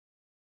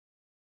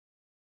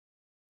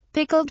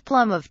Pickled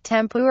plum of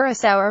tempura.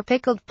 Sour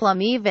pickled plum,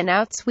 even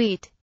out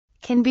sweet,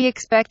 can be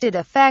expected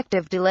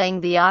effective delaying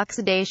the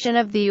oxidation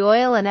of the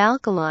oil and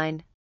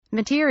alkaline.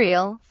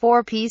 Material: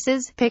 4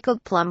 pieces,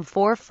 pickled plum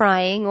for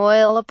frying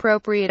oil,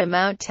 appropriate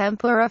amount,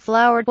 tempura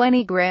flour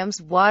 20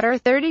 grams, water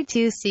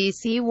 32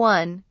 cc.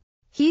 1.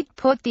 Heat: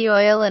 put the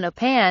oil in a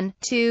pan.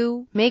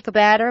 2. Make a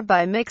batter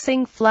by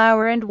mixing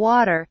flour and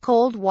water,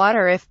 cold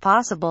water if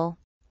possible.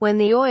 When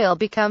the oil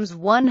becomes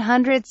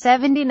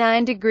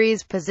 179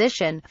 degrees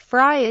position,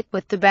 fry it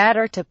with the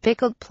batter to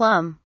pickled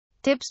plum.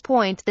 Tips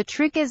point: the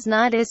trick is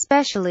not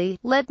especially,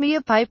 let me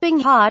a piping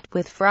hot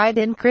with fried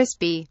and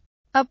crispy.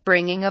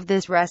 Upbringing of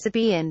this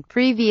recipe and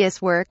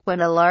previous work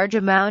when a large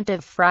amount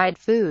of fried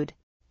food.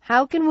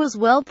 How can was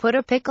well put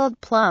a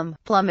pickled plum?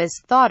 Plum is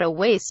thought a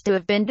waste to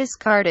have been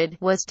discarded,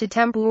 was to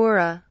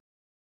tempura.